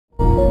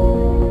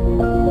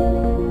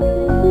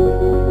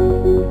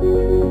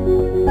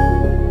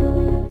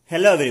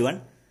Hello everyone,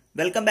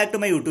 welcome back to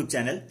my YouTube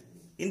channel.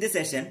 In this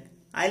session,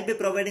 I'll be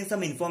providing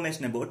some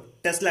information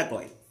about Tesla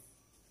coil.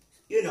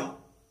 You know,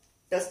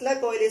 Tesla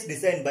coil is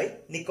designed by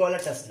Nikola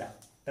Tesla.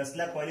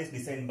 Tesla coil is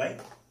designed by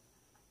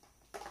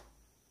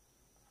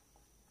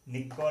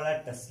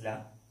Nikola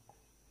Tesla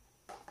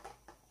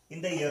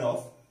in the year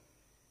of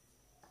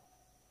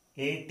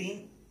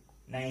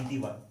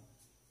 1891.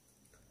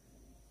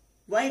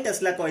 Why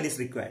Tesla coil is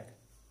required?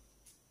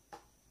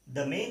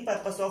 The main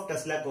purpose of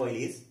Tesla coil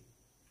is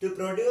to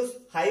produce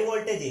high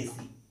voltage AC.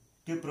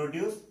 To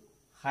produce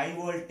high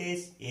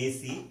voltage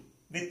AC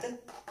with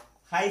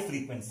high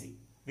frequency.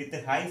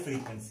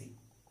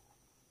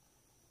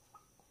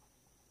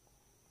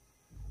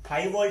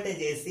 High voltage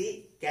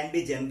AC can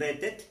be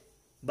generated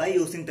by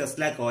using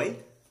Tesla coil.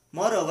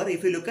 Moreover,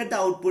 if you look at the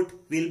output,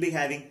 we'll be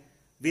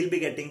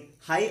getting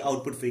high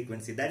output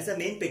frequency. That is the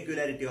main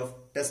peculiarity of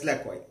Tesla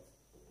coil.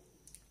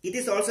 It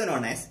is also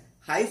known as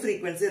high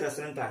frequency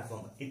resonant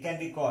transformer. It can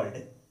be called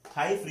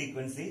high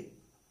frequency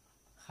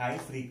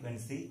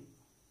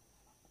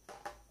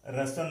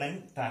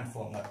resonant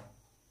transformer.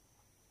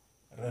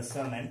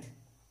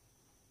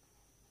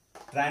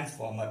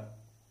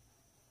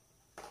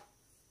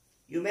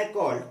 You may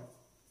call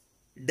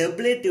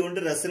doubly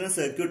tuned resonant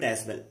circuit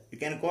as well. You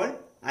can call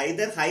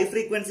either high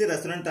frequency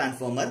resonant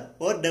transformer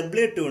or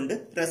doubly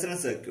tuned resonant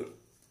circuit.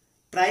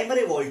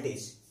 Primary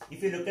voltage.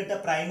 If you look at the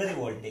primary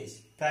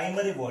voltage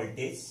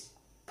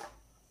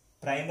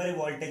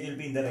will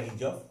be in the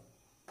range of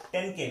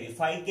 10 kV,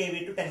 5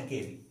 kV to 10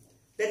 kV.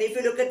 Then if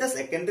you look at the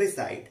secondary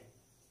side,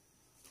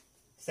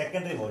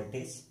 secondary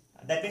voltage,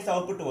 that means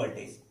output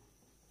voltage,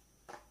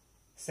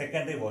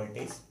 secondary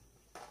voltage,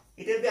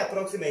 it will be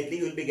approximately,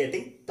 you will be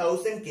getting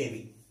 1000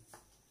 kV.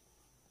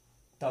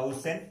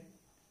 1000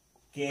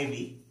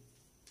 kV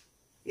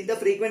in the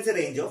frequency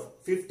range of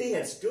 50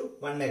 Hz to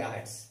 1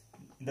 MHz.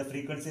 In the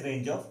frequency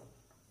range of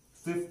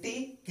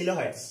 50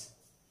 kilohertz.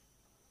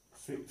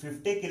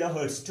 50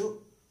 kilohertz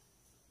to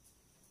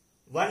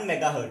 1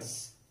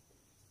 megahertz.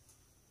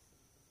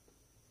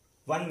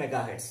 1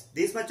 megahertz.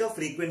 This much of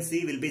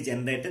frequency will be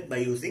generated by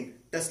using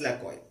Tesla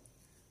coil.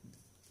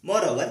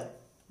 Moreover,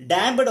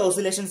 damped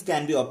oscillations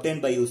can be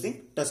obtained by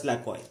using Tesla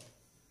coil.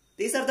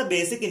 These are the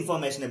basic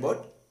information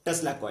about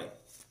Tesla coil.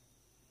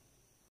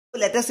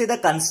 Let us see the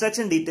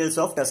construction details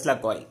of Tesla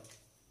coil.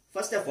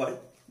 First of all,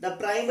 the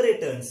primary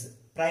turns,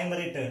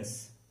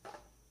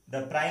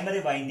 the primary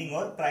winding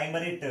or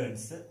primary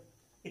turns,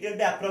 it will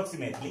be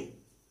approximately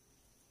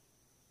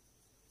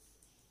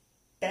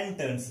 10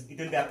 turns. It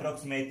will be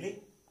approximately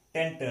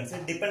 10 turns.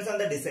 It depends on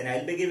the design. I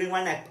will be giving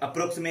one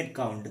approximate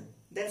count.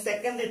 Then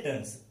secondary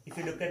turns. If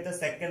you look at the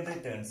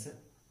secondary turns,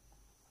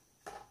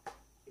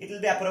 it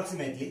will be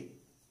approximately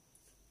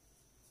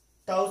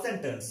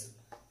 1000 turns.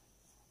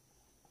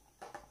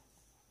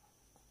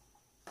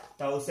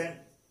 1000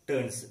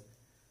 turns.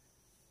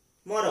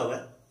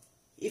 Moreover,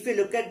 if you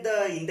look at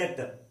the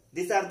inductor,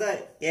 these are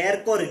the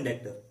air core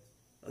inductor.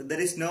 There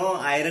is no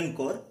iron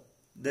core.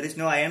 There is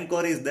no iron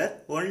core is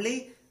there.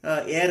 Only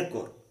air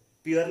core.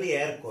 Purely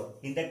air core.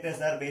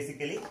 Inductors are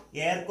basically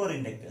air core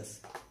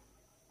inductors.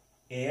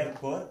 Air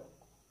core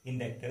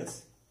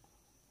inductors.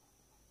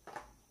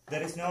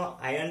 There is no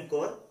iron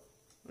core.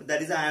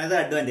 That is another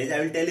advantage.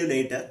 I will tell you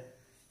later.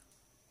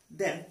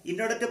 Then,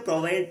 in order to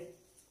provide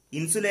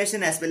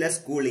insulation as well as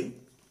cooling,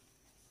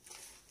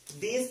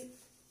 these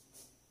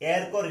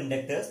air core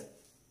inductors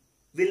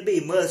will be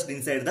immersed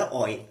inside the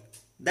oil.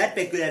 That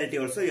peculiarity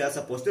also you are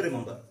supposed to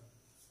remember.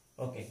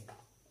 Okay.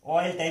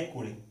 Oil type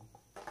cooling.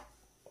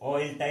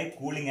 Oil type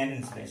cooling and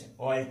insulation.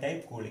 Oil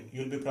type cooling.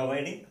 You will be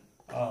providing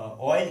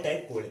oil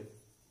type cooling.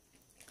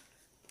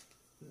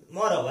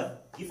 Moreover,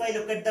 if I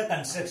look at the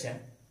construction,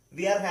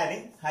 we are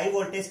having high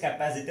voltage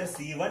capacitor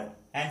C1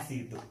 and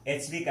C2.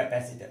 HV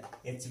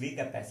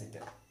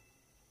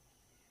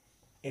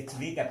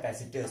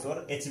capacitors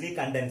or HV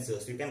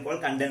condensers. You can call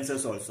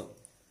condensers also.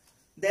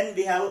 Then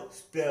we have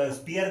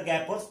spear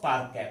gap or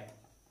spark gap.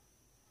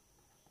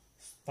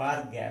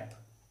 Spark gap.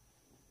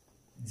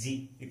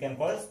 G. You can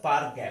call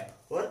spark gap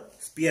or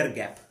spear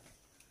gap.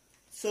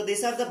 So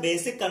these are the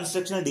basic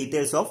constructional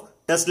details of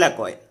Tesla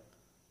coil.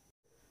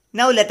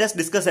 Now let us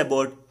discuss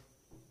about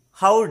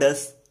how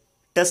does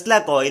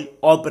Tesla coil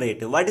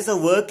operate. What is the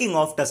working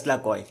of Tesla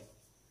coil?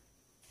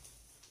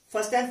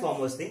 First and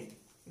foremost thing,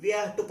 we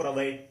have to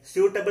provide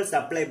suitable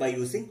supply by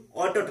using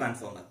auto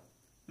transformer.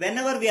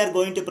 Whenever we are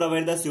going to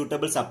provide the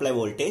suitable supply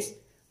voltage,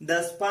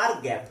 the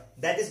spark gap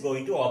that is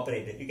going to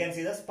operate. You can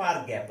see the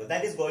spark gap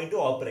that is going to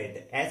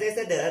operate. As I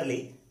said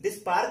earlier, this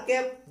spark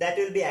gap that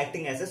will be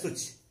acting as a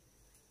switch.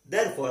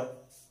 Therefore,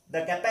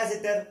 the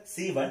capacitor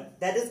C1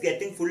 that is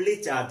getting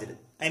fully charged.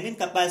 I mean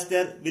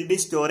capacitor will be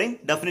storing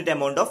definite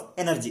amount of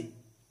energy.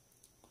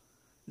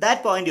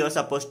 That point you are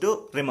supposed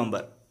to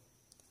remember.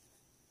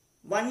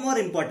 One more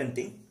important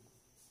thing,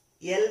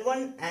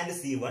 L1 and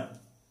C1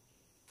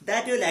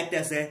 that will act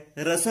as a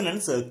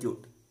resonant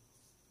circuit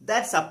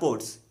that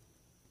supports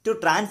to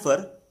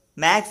transfer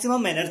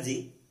maximum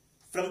energy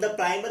from the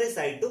primary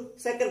side to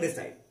secondary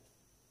side.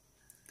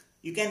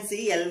 You can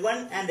see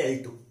L1 and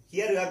L2.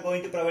 Here you are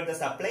going to provide the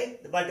supply.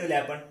 What will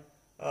happen?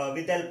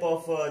 With the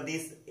help of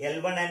this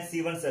L1 and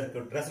C1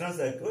 circuit, resonance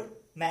circuit,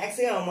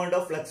 maximum amount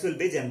of flux will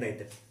be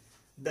generated.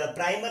 The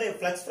primary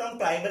flux from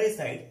primary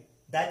side,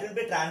 that will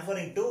be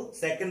transferring to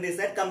secondary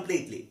side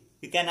completely.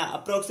 You can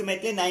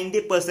approximately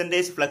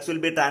 90% flux will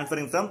be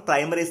transferring from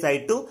primary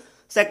side to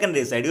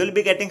secondary side. You will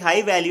be getting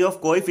high value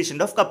of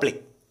coefficient of coupling.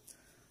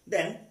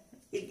 Then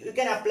you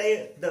can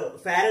apply the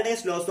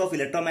Faraday's laws of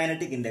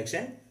electromagnetic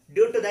induction.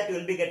 Due to that, you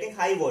will be getting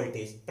high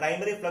voltage.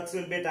 Primary flux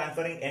will be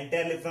transferring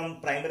entirely from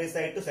primary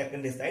side to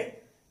secondary side.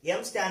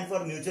 M stands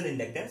for mutual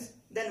inductance.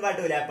 Then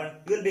what will happen?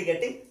 You will be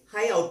getting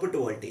high output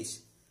voltage.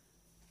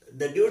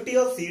 The duty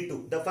of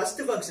C2, the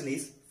first function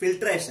is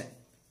filtration.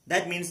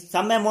 That means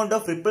some amount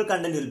of ripple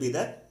content will be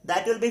there.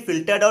 That will be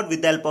filtered out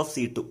with the help of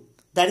C2.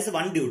 That is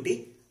one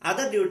duty.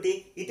 Other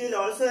duty, it will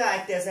also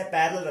act as a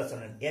parallel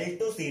resonance.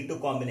 L2-C2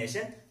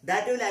 combination.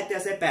 That will act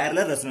as a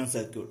parallel resonance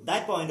circuit.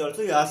 That point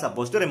also you are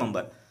supposed to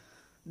remember.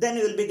 Then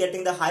you will be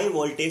getting the high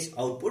voltage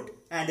output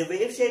and the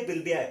wave shape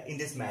will be in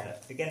this manner.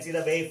 You can see the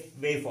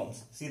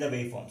waveforms. See the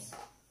waveforms.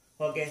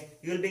 Okay.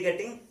 You will be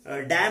getting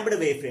damped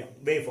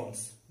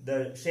waveforms.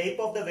 The shape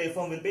of the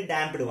waveform will be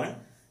damped one.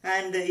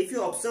 And if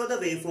you observe the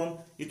waveform,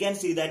 you can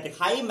see that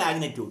high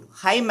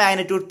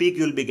magnitude peak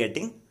you will be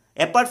getting.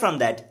 Apart from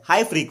that,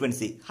 high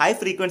frequency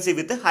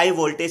with a high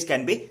voltage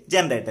can be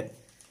generated.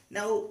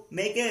 Now,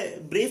 make a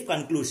brief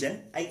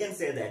conclusion. I can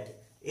say that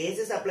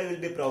AC supply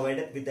will be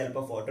provided with the help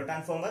of auto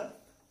transformer.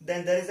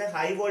 Then there is a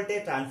high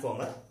voltage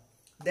transformer.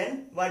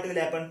 Then what will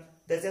happen?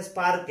 There is a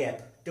spark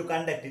gap to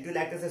conduct. It will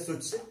act as a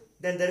switch.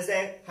 Then there is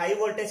a high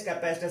voltage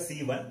capacitor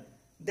C1.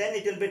 Then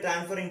it will be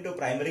transferring to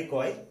primary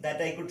coil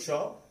that I could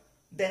show.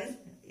 Then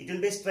it will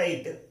be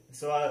straight.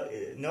 So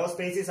no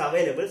space is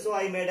available. So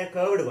I made a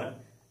curved one.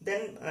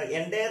 Then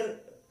entire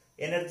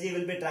energy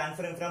will be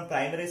transferring from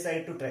primary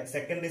side to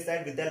secondary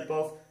side with the help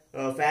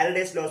of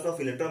Faraday's laws of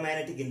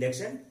electromagnetic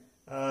induction.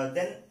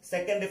 Then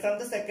from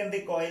the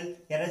secondary coil,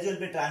 energy will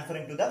be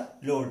transferring to the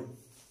load.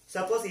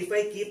 Suppose if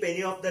I keep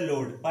any of the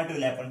load, what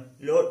will happen?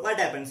 What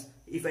happens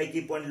if I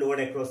keep one load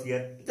across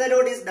here? The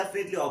load is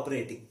definitely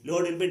operating.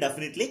 Load will be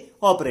definitely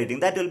operating.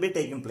 That will be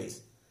taking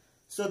place.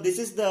 So this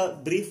is the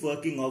brief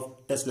working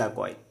of Tesla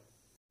coil.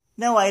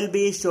 Now I will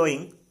be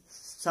showing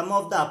some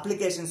of the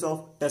applications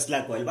of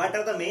Tesla coil. What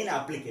are the main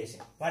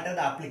applications? What are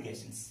the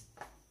applications?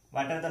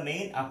 What are the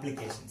main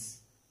applications?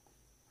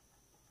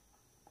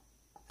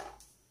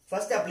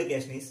 First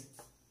application is,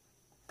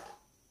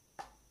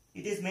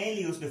 it is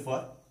mainly used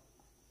for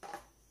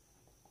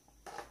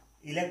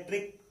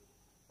electric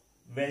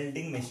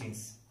welding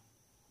machines.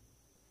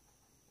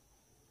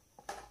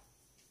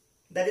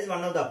 That is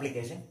one of the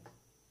application.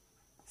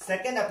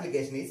 Second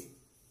application is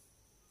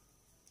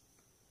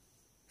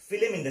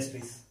film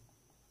industries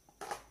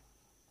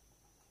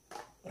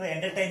or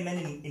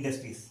entertainment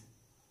industries.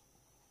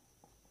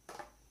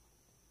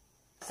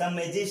 Some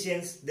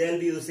magicians, they will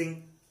be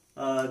using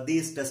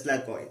these Tesla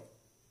coil.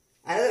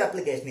 Another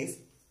application is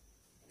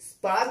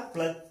spark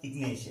plug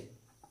ignition.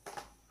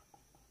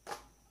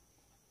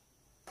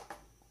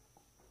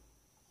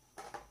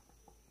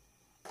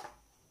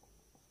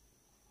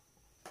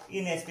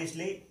 In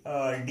especially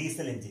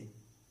diesel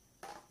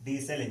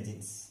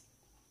engines.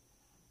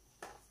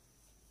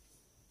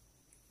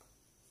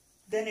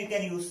 Then you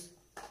can use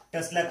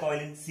Tesla coil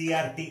in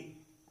CRT,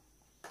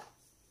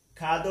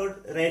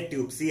 cathode ray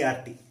tube,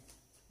 CRT.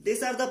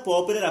 These are the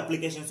popular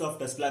applications of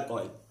Tesla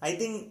coil. I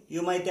think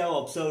you might have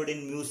observed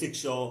in music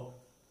show,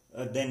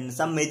 then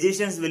some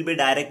magicians will be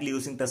directly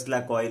using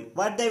Tesla coil.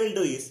 What they will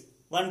do is,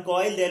 one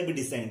coil they will be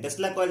designing,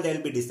 Tesla coil they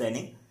will be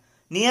designing.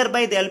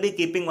 Nearby they will be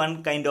keeping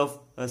one kind of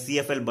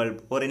CFL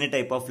bulb or any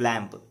type of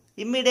lamp.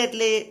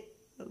 Immediately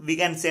we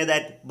can say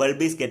that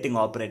bulb is getting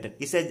operated.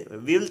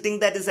 We will think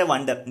that is a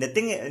wonder.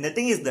 Nothing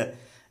is there.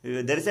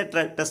 There is a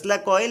Tesla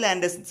coil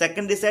and the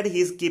secondary side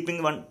he is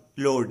keeping one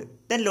load.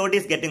 Then load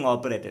is getting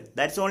operated.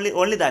 That's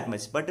only that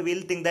much. But we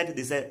will think that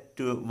this is a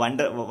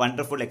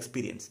wonderful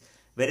experience.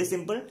 Very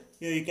simple.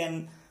 You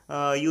can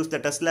use the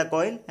Tesla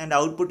coil and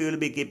output you will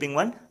be keeping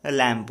a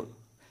lamp.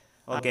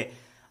 Okay.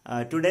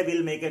 Today we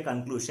will make a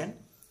conclusion.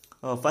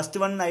 First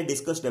one I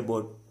discussed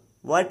about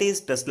what is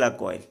Tesla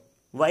coil.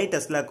 Why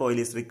Tesla coil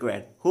is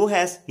required. Who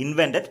has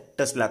invented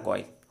Tesla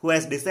coil. Who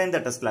has designed the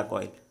Tesla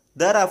coil.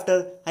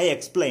 Thereafter, I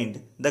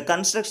explained the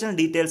construction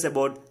details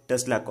about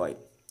Tesla coil.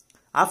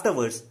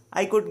 Afterwards,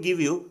 I could give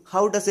you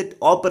how does it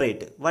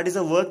operate, what is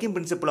the working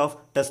principle of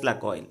Tesla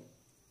coil.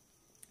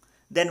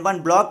 Then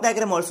one block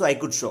diagram also I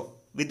could show.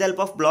 With the help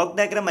of block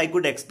diagram, I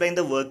could explain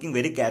the working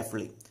very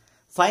carefully.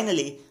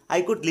 Finally,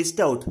 I could list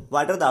out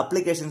what are the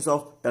applications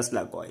of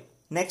Tesla coil.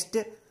 Next,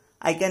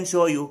 I can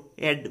show you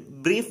a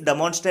brief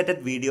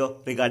demonstrated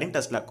video regarding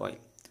Tesla coil.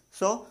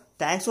 So,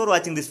 thanks for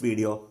watching this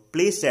video.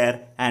 Please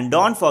share and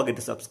don't forget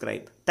to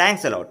subscribe.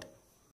 Thanks a lot.